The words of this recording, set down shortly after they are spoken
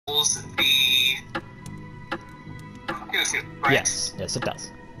equals the... right? Yes, yes it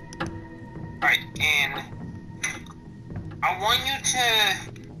does. Alright, and I want you to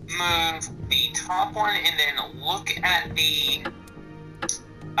move the top one and then look at the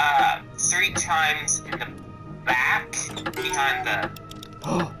 3 times in the back behind the...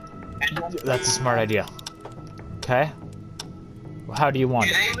 That's a smart idea. Okay. Well, how do you want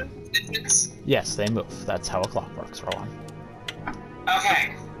Do it? they move distance? Yes, they move. That's how a clock works, Rowan.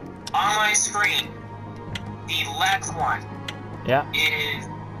 Okay. On my screen, the left one Yeah. is...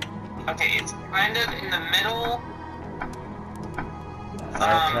 Okay, it's kind of in the middle.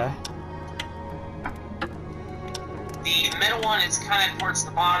 Okay. The middle one is kind of towards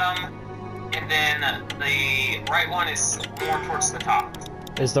the bottom, and then the right one is more towards the top.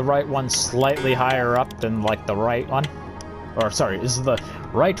 Is the right one slightly higher up than, like, the right one? Or, sorry, is the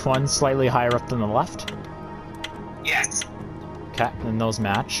right one slightly higher up than the left? Yes. Okay, then those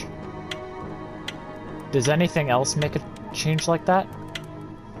match. Does anything else make a change like that?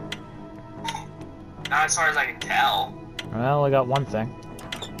 Not as far as I can tell. Well, I got one thing.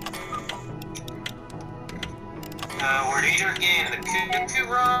 We're either getting the cuckoo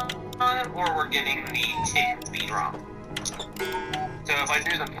wrong, or we're getting the kick speed wrong. So if I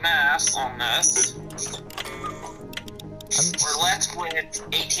do the math on this, we're left with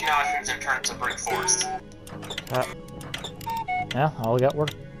 18 options in terms of brute force. Yeah, all we got work.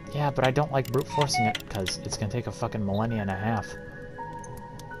 Yeah, but I don't like brute forcing it, because it's gonna take a fucking millennia and a half.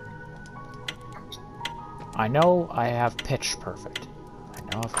 I know I have pitch perfect. I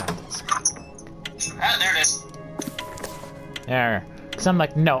know I've got this. Ah, there it is. There. Because I'm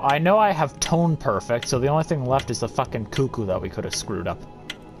like, no, I know I have tone perfect, so the only thing left is the fucking cuckoo that we could have screwed up.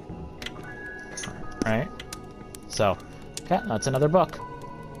 Right? So, okay, that's another book.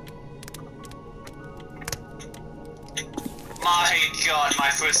 My god, my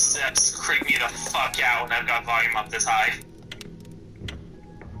footsteps creep me the fuck out when I've got volume up this high.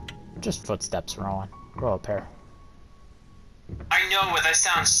 Just footsteps, Rowan. Grow a pair. I know, but that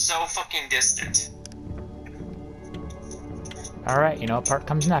sounds so fucking distant. Alright, you know what part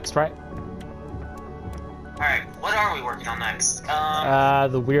comes next, right? Alright, what are we working on next?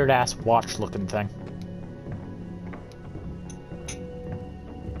 The weird-ass watch-looking thing.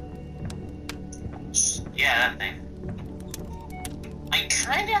 Yeah, that thing. I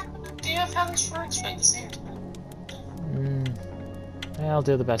kinda have an idea of how this works, but at the same time... Yeah, I'll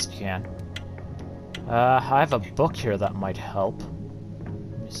do the best you can. I have a book here that might help.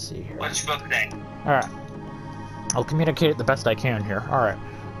 Let me see here. Which book then? Alright. I'll communicate it the best I can here. Alright.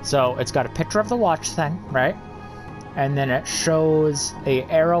 So, it's got a picture of the watch thing, right? And then it shows a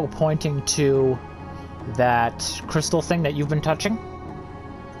arrow pointing to that crystal thing that you've been touching.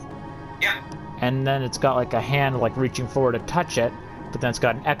 Yep. And then it's got like a hand like reaching forward to touch it, but then it's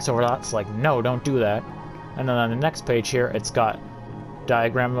got an X over that. It's like, no, don't do that. And then on the next page here, it's got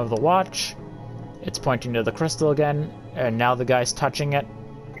diagram of the watch. It's pointing to the crystal again, and now the guy's touching it.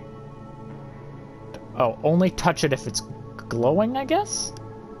 Oh, only touch it if it's glowing, I guess?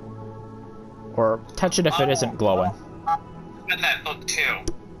 Or touch it if it isn't glowing. I got that book too.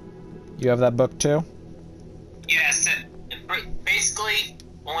 You have that book too? Yes, basically,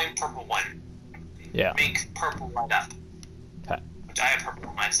 only purple one. Yeah. Make purple light up. Okay. Which I have purple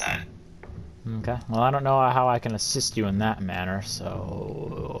on my side. Okay. Well, I don't know how I can assist you in that manner,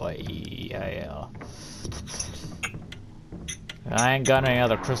 so... I ain't got any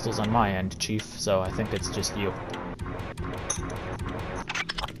other crystals on my end, Chief, so I think it's just you.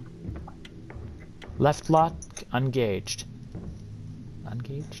 Left lock, engaged.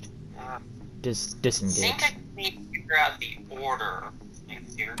 Engaged? Disengaged. I think I need to figure out the order of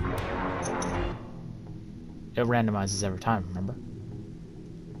things here. It randomizes every time, remember?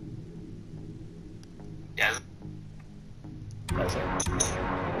 Yeah. That's it.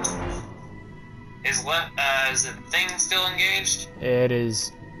 Is the thing still engaged? It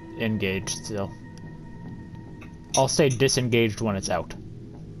is engaged still. I'll say disengaged when it's out.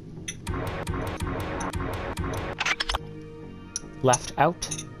 Left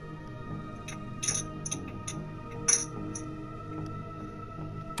out.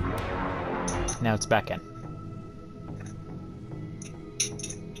 Now it's back in.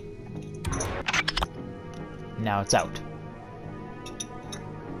 Now it's out.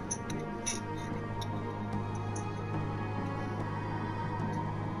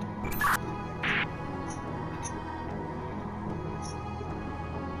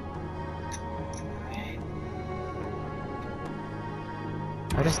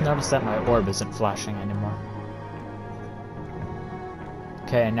 I just noticed that my orb isn't flashing anymore.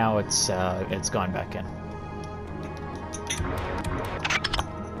 Okay, now it's gone back in.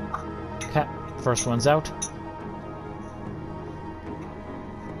 Okay, first one's out.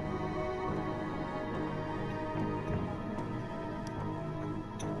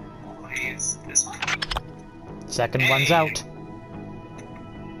 Please, this one. Second one's out.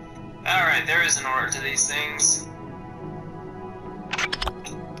 Alright, there is an order to these things.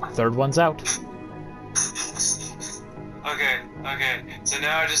 Third one's out. Okay. So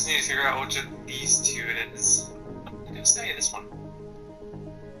now I just need to figure out which of these two it is. I'm gonna say this one.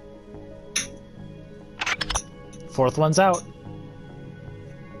 Fourth one's out.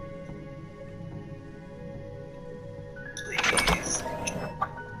 Please.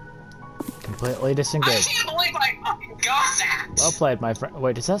 Completely I disengaged. can't believe I fucking got that! Well played, my friend.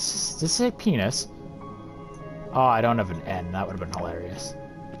 Wait, does this say penis? Oh, I don't have an N. That would have been hilarious.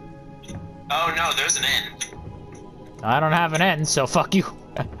 Oh no, there's an N. I don't have an N, so fuck you.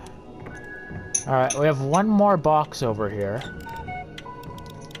 Alright, we have one more box over here.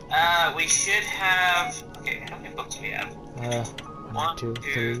 We should have... Okay, how many books do we have? One, two,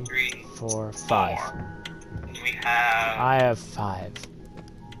 three, 4, 5. And we have... I have 5.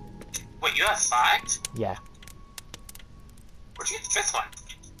 Wait, you have 5? Yeah. Where'd you get the 5th one?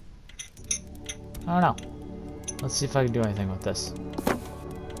 I don't know. Let's see if I can do anything with this. Oh,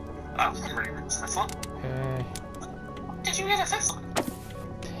 I'm ready for the 5th one. Okay. Did you get a 5th one?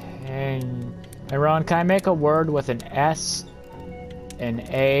 Hey Ron, can I make a word with an S, an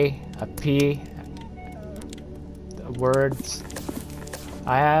A, a P, words?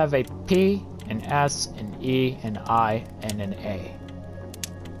 I have a P, an S, an E, an I, and an A.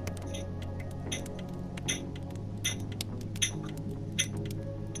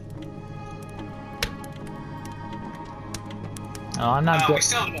 Oh, I'm not good. We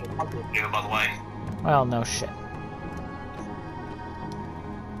still have a puzzle to do, by the way. Well, no shit.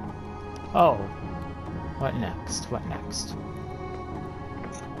 Oh. What next? What next?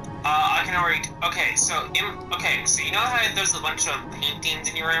 I can already... Okay, so you know how there's a bunch of paintings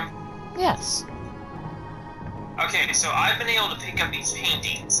in your room? Yes. Okay, so I've been able to pick up these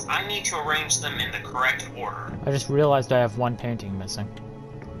paintings. I need to arrange them in the correct order. I just realized I have one painting missing.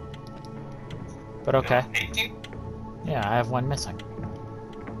 But okay. Painting? Yeah, I have one missing.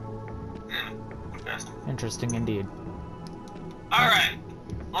 Okay. Interesting indeed. Alright,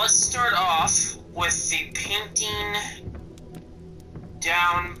 let's start off with the painting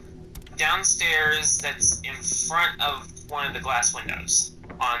downstairs that's in front of one of the glass windows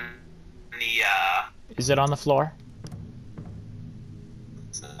on the Is it on the floor?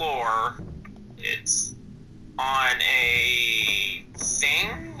 floor. It's on a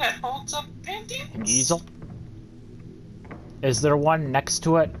thing that holds up paintings. An easel? Is there one next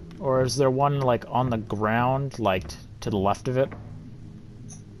to it? Or is there one, like, on the ground, like, to the left of it?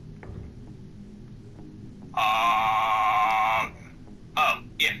 Oh,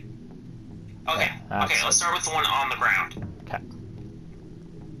 yeah. Okay, Yeah, okay, let's start with the one on the ground. Okay.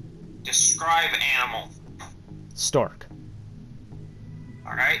 Describe animal. Stork.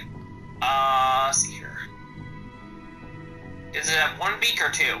 Alright. Let's see here. Does it have one beak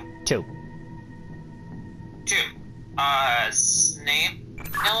or 2? 2. 2.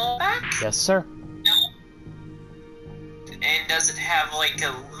 Snail back? Yes, sir. No. And does it have, like,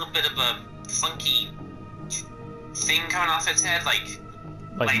 a little bit of a funky thing coming off its head? Like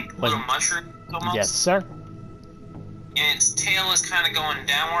little mushroom almost? Yes, sir. And its tail is kind of going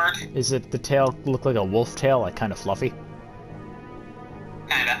downward? Is it the tail look like a wolf tail, like kind of fluffy?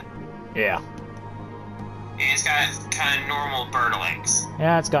 Kinda. Yeah. And it's got kind of normal bird legs.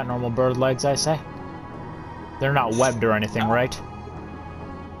 Yeah, it's got normal bird legs, I say. They're not webbed or anything, right?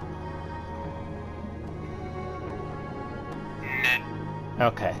 No.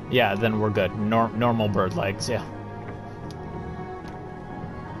 Okay, yeah, then we're good. Normal bird legs, yeah.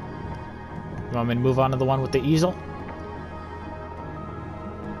 You want me to move on to the one with the easel?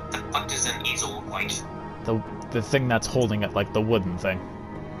 What the fuck does an easel look like? The thing that's holding it, like the wooden thing.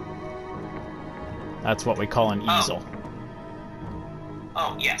 That's what we call an easel.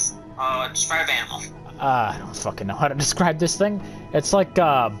 Oh, yes. Describe animal. I don't fucking know how to describe this thing. It's like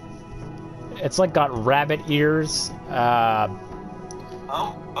got rabbit ears. Oh,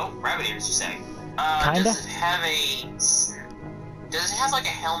 rabbit ears, you say? Kinda? Does it have like a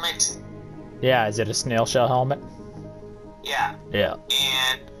helmet? Yeah, is it a snail shell helmet? Yeah. Yeah.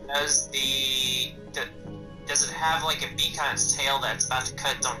 And does it have like a beak on its tail that's about to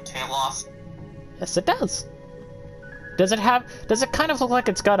cut its own tail off? Yes, it does. Does it kind of look like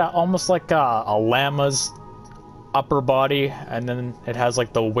it's got almost like a llama's upper body, and then it has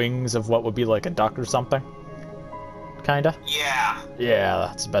like the wings of what would be like a duck or something? Kinda? Yeah. Yeah,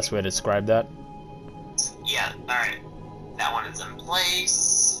 that's the best way to describe that. Yeah, alright. That one is in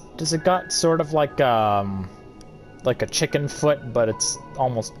place. Does it got sort of like a chicken foot, but it's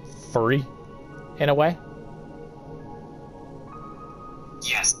almost furry in a way?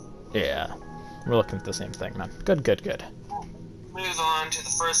 Yes. Yeah. We're looking at the same thing, man. Good, good, good. Move on to the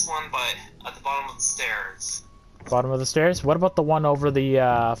first one, but at the bottom of the stairs. Bottom of the stairs? What about the one over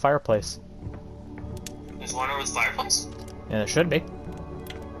the fireplace? There's one over the fireplace? Yeah, there should be.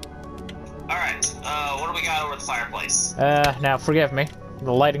 Alright, what do we got over the fireplace? Now, forgive me.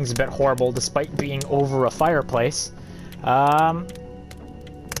 The lighting's a bit horrible despite being over a fireplace. It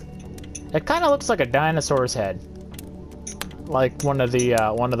kind of looks like a dinosaur's head. Like one of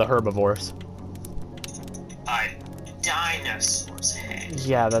the herbivores. A dinosaur's head?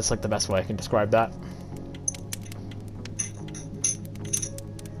 Yeah, that's like the best way I can describe that.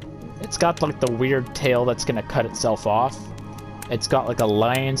 It's got like the weird tail that's gonna cut itself off. It's got like a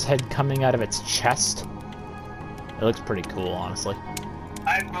lion's head coming out of its chest. It looks pretty cool, honestly.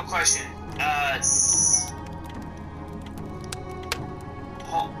 I have a question.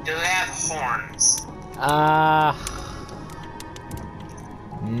 Do they have horns?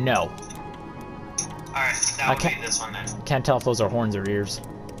 No. Alright, that would be this one then. Can't tell if those are horns or ears.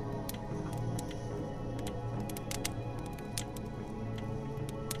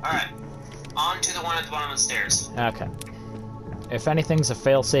 Alright, on to the one at the bottom of the stairs. Okay. If anything's a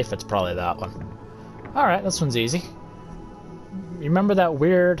failsafe, it's probably that one. Alright, this one's easy. You remember that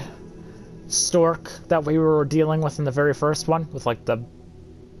weird stork that we were dealing with in the very first one? With, like, the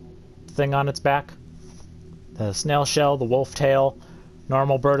thing on its back? The snail shell, the wolf tail,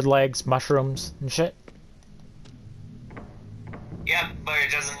 normal bird legs, mushrooms, and shit? Yep, but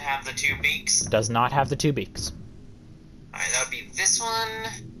it doesn't have the two beaks. Does not have the two beaks. Alright, that would be this one.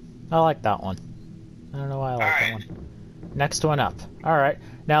 I like that one. I don't know why I like that Alright. one. Next one up. Alright.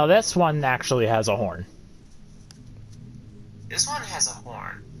 Now this one actually has a horn. This one has a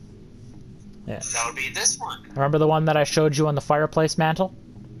horn. Yeah. That would be this one. Remember the one that I showed you on the fireplace mantle?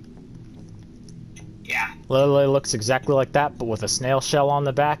 Yeah. Literally looks exactly like that, but with a snail shell on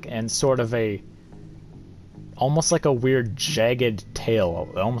the back and sort of a... almost like a weird jagged tail.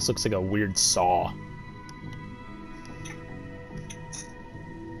 It almost looks like a weird saw.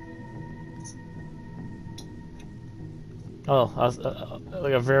 Oh,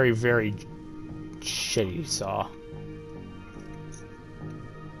 like a very, very shitty saw.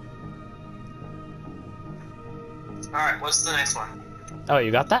 Alright, what's the next one? Oh, you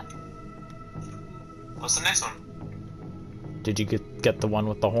got that? What's the next one? Did you get the one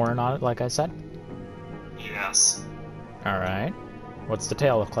with the horn on it, like I said? Yes. Alright. What's the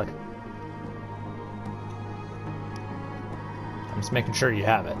tail look like? I'm just making sure you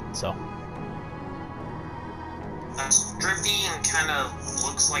have it, so... It's drippy and kind of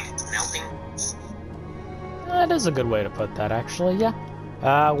looks like it's melting. That is a good way to put that, actually, yeah.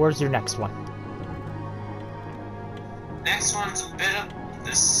 Where's your next one? Next one's a bit of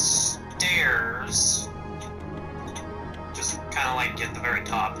the stairs. Just kind of like at the very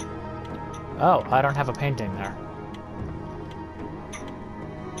top. Oh, I don't have a painting there.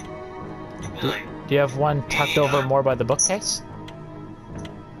 Really? Do you have one tucked over more by the bookcase?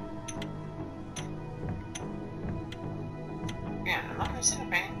 Yeah, I'm not missing a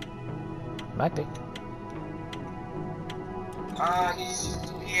painting. Might be.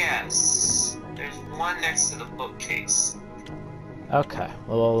 Yes. There's one next to the bookcase. Okay,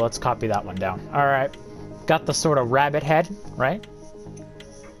 well, let's copy that one down. Alright. Got the sort of rabbit head, right?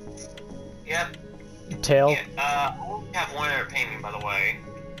 Yep. Tail. Yeah, I only have one other painting, by the way.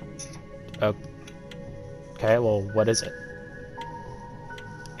 Okay, well, what is it?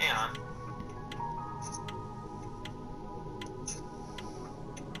 Hang on.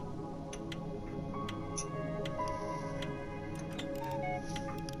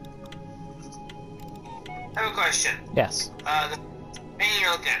 I have a question. Yes. The painting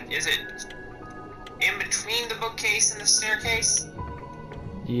you're looking at, is it in between the bookcase and the staircase?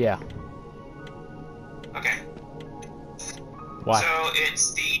 Yeah. Okay. Why? So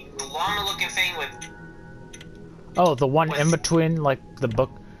it's the llama-looking thing with... Oh, the one in between, like, the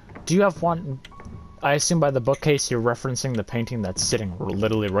book... Do you have one... I assume by the bookcase you're referencing the painting that's sitting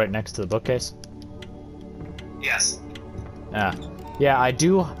literally right next to the bookcase? Yes. Yeah, I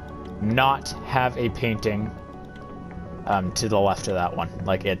do not have a painting to the left of that one.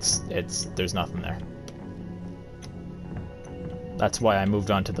 Like, there's nothing there. That's why I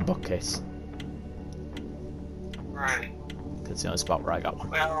moved on to the bookcase. Right. That's the only spot where I got one.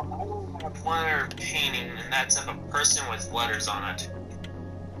 Well, I only have one other painting, and that's of a person with letters on it.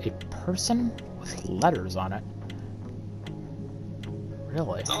 A person with letters on it?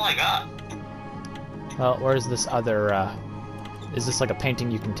 Really? That's all I got. Well, where's this other, Is this like a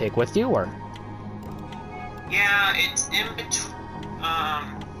painting you can take with you, or? Yeah, it's in between.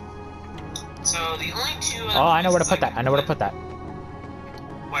 So the only two. Oh, I know where to put that. I know where to put that.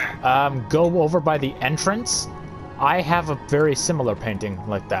 Where? Go over by the entrance. I have a very similar painting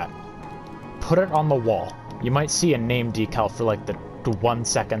like that. Put it on the wall. You might see a name decal for like the 1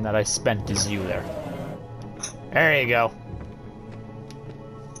 second that I spent as you there. There you go.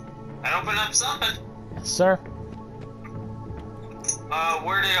 I opened up something. Yes, sir.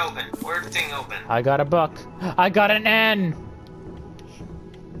 Where did it open? Where did the thing open? I got a book. I got an N!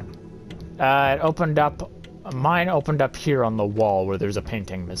 It opened up... Mine opened up here on the wall where there's a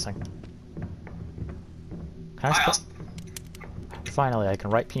painting missing. Can I Finally, I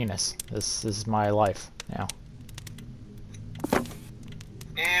can write penis. This is my life now.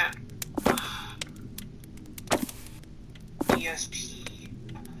 And... ESP...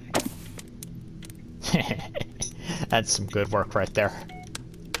 That's some good work right there.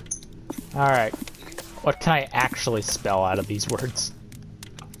 Alright. What can I actually spell out of these words?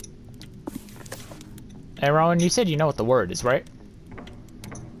 Hey, Rowan, you said you know what the word is, right?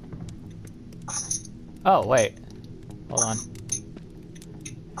 Oh, wait. Hold on.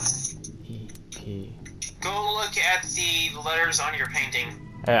 E-P... Go look at the letters on your painting.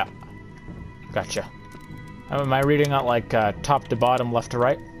 Yeah. Gotcha. Am I reading it like top to bottom, left to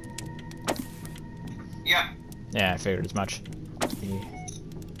right? Yep. Yeah, I figured as much. Yep.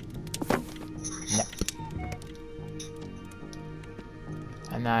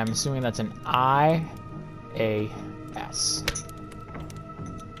 And I'm assuming that's an I-A-S.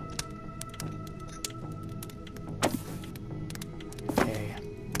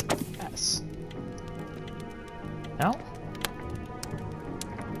 A-S. No?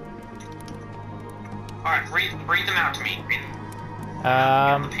 Alright, read them out to me.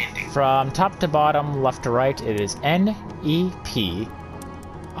 From top to bottom, left to right, it is N-E-P-I-A-S.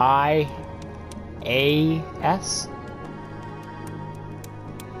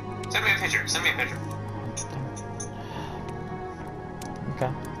 Send me a picture. Send me a picture.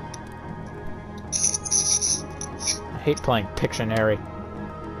 Okay. I hate playing Pictionary.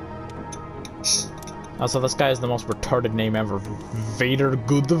 Also, this guy is the most retarded name ever. Vader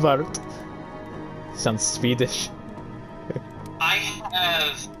Gudvart. Sounds Swedish. I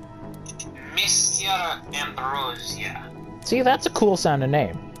have Mr. Ambrosia. See, that's a cool sounding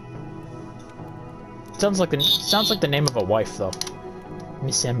name. Sounds like the name of a wife, though.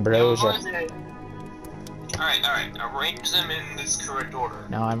 Miss Ambrosia. Alright. Arrange them in this correct order.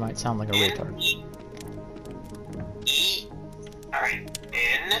 Now I might sound like a retard. Alright.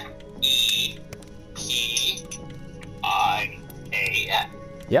 N-E-P-I-A-S.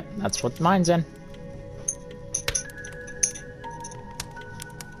 Yep, that's what mine's in.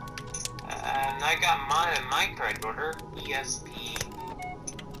 And I got mine in my correct order. ESP.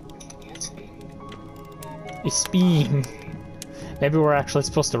 Speen. Maybe we're actually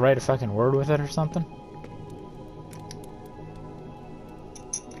supposed to write a fucking word with it or something?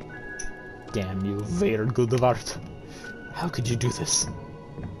 Damn you, Vader Gudvart. How could you do this?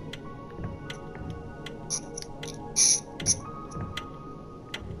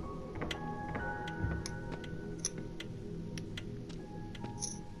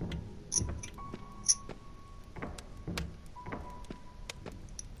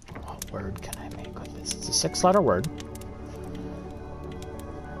 What word can I make with this? It's a 6-letter word.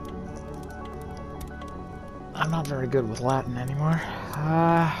 I'm not very good with Latin anymore.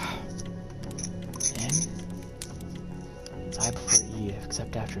 N. It's I before E,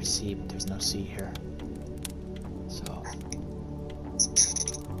 except after C, but there's no C here. So.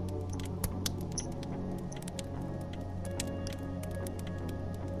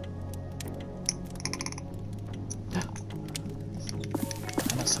 I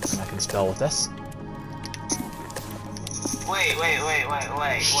know something I can spell with this. Wait.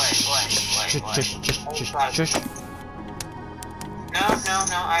 Just.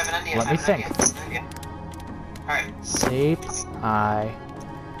 No, I have an idea. Let me think. Alright.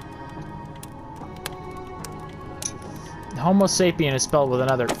 Homo sapien is spelled with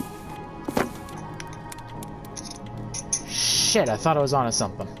another... Shit, I thought I was onto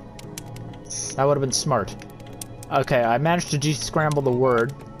something. That would have been smart. Okay, I managed to de-scramble the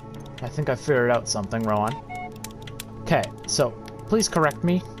word. I think I figured out something, Rowan. Okay, so, please correct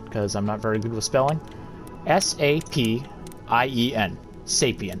me, because I'm not very good with spelling. S-A-P-I-E-N.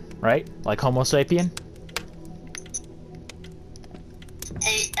 Sapien, right? Like Homo sapien?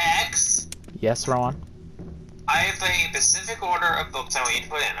 Hey, X. Yes, Rowan? I have a specific order of books I want you to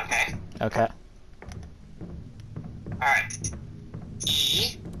put in, okay? Okay. Alright.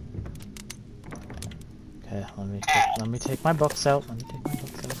 E. Okay, let me take my books out.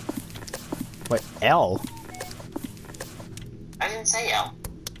 Wait, L? I didn't say L.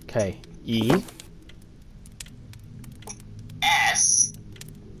 Okay, E. S.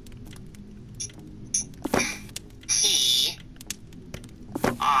 T.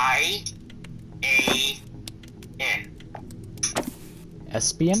 I. A. N.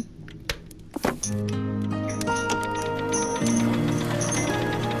 Espion?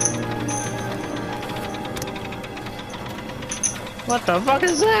 What the fuck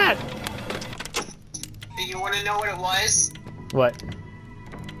is that? Do you want to know what it was? What?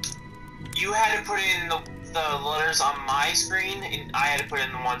 You had to put in the letters on my screen, and I had to put in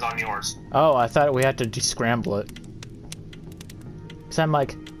the ones on yours. Oh, I thought we had to descramble it. Because I'm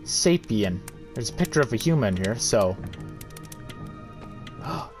like, sapien. There's a picture of a human here, so...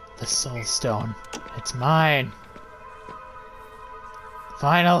 Oh, the soul stone. It's mine.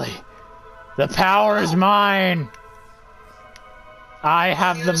 Finally. The power is mine. I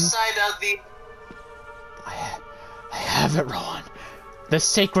have them. I have it, Rowan. The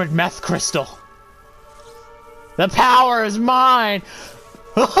sacred meth crystal. The power is mine.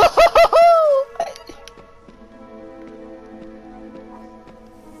 Was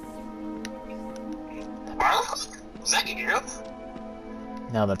that you?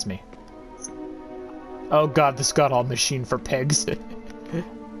 No, that's me. Oh god, this got all machine for pigs.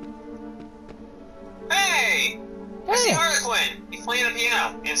 Hey! I see Harlequin! He's playing the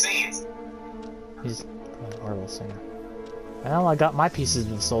piano and sings. He's a horrible singer. Well, I got my pieces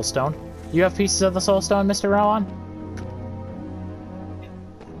of the soul stone. You have pieces of the soul stone, Mr. Rowan?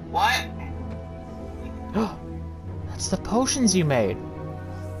 What? That's the potions you made.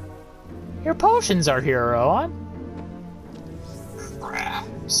 Your potions are here, Rowan.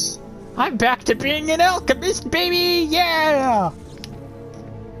 Perhaps. I'm back to being an alchemist, baby! Yeah!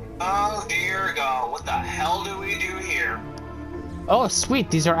 Oh dear God, what the hell do we do here? Oh, sweet.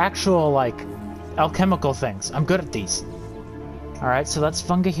 These are actual, like, alchemical things. I'm good at these. Alright, so that's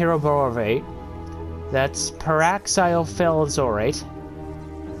fungiheroborate. That's paraxylphilazorate.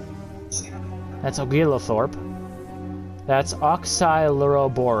 That's ogilothorpe. That's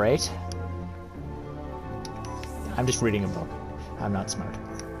oxyluroborate. I'm just reading a book. I'm not smart.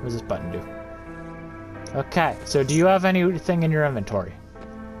 What does this button do? Okay, so do you have anything in your inventory?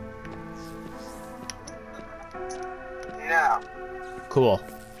 No. Cool.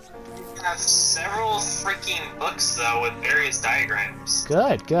 I have several freaking books, though, with various diagrams.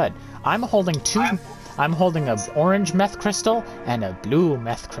 Good, good. I'm holding two... I'm holding a orange meth crystal and a blue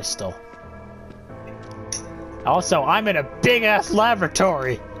meth crystal. Also, I'm in a big-ass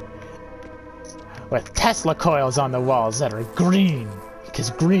laboratory with Tesla coils on the walls that are green,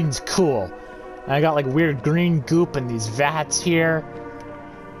 because green's cool. And I got, like, weird green goop in these vats here.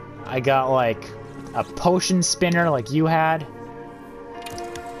 I got, like, a potion spinner like you had.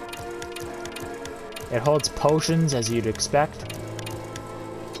 It holds potions, as you'd expect.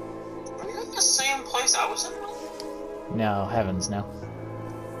 Are you in the same place I was in? No, heavens no.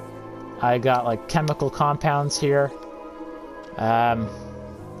 I got like chemical compounds here. Got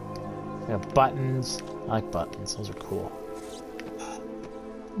buttons. I like buttons, those are cool.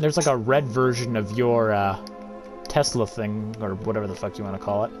 There's like a red version of your Tesla thing, or whatever the fuck you want to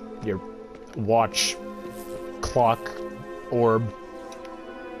call it. Your watch, clock, orb.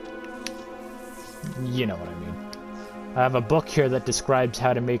 You know what I mean. I have a book here that describes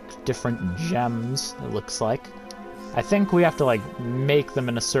how to make different gems, it looks like. I think we have to, like, make them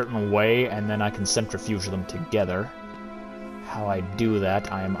in a certain way, and then I can centrifuge them together. How I do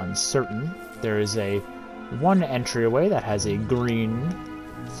that, I am uncertain. There is one entryway that has a green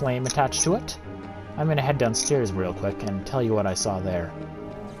flame attached to it. I'm gonna head downstairs real quick and tell you what I saw there.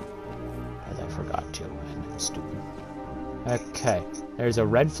 As I forgot to, and I'm stupid. Okay, there's a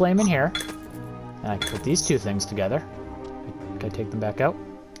red flame in here. And I can put these two things together. Can I take them back out?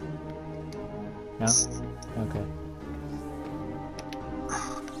 No? Okay.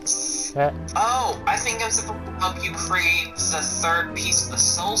 Oh, I think I'm supposed to help you create the third piece of the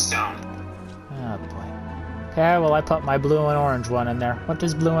soul stone. Oh boy. Okay, well I put my blue and orange one in there. What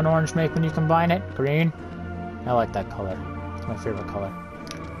does blue and orange make when you combine it? Green? I like that color. It's my favorite color.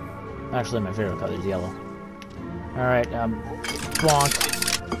 Actually, my favorite color is yellow. Alright, bonk.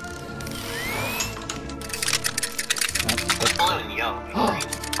 Blue and yellow.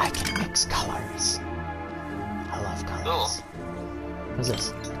 I can mix colors. I love colors. What's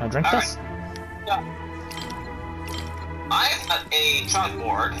this? Can I drink this? Yeah. I've got a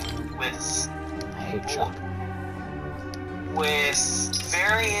chalkboard with... I hate chalk. With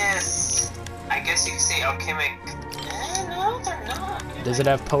various, I guess you could say, alchemic... no, they're not. Does it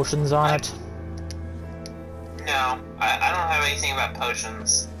have potions on it? No, I don't have anything about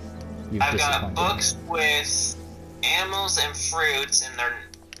potions. You've I've got disappointed. books with animals and fruits and their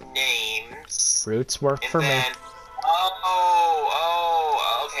names. Fruits work And for then, me.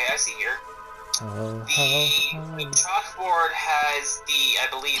 okay, I see here. Oh, The chalkboard has I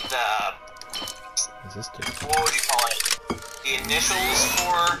believe Is this dude? what would you call it? The initials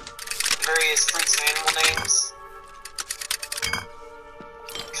for the various fruits and animal names.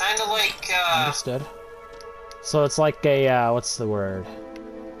 Kind of like, Understood. So it's like a, what's the word?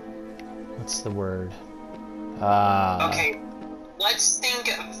 okay, let's think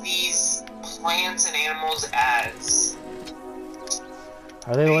of these plants and animals as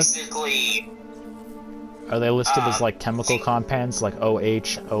Are they basically... Are they listed as like chemical compounds, like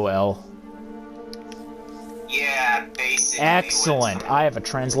OH, OL? Yeah, basically. Excellent! I have a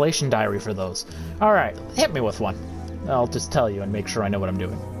translation diary for those. Alright, hit me with one. I'll just tell you and make sure I know what I'm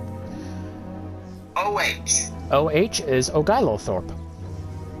doing. OH. OH is Oglirothrop.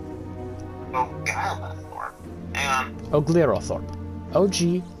 Oglirothrop. And Oglirothrop.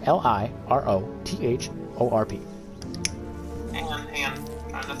 Oglirothrop. hang on.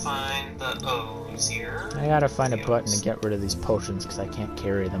 Trying to find the O's here. I gotta find a button to get rid of these potions because I can't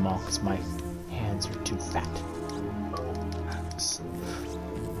carry them all because my hands are too fat.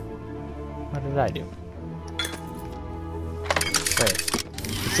 What did I do? Wait,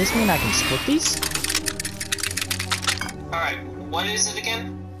 does this mean I can split these? Alright, what is it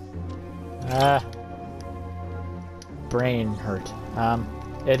again? Brain hurt.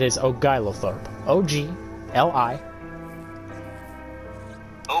 It is Oglirothrop. O-G-L-I.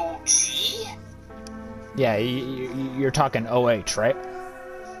 O-G? Yeah, you're talking OH, right?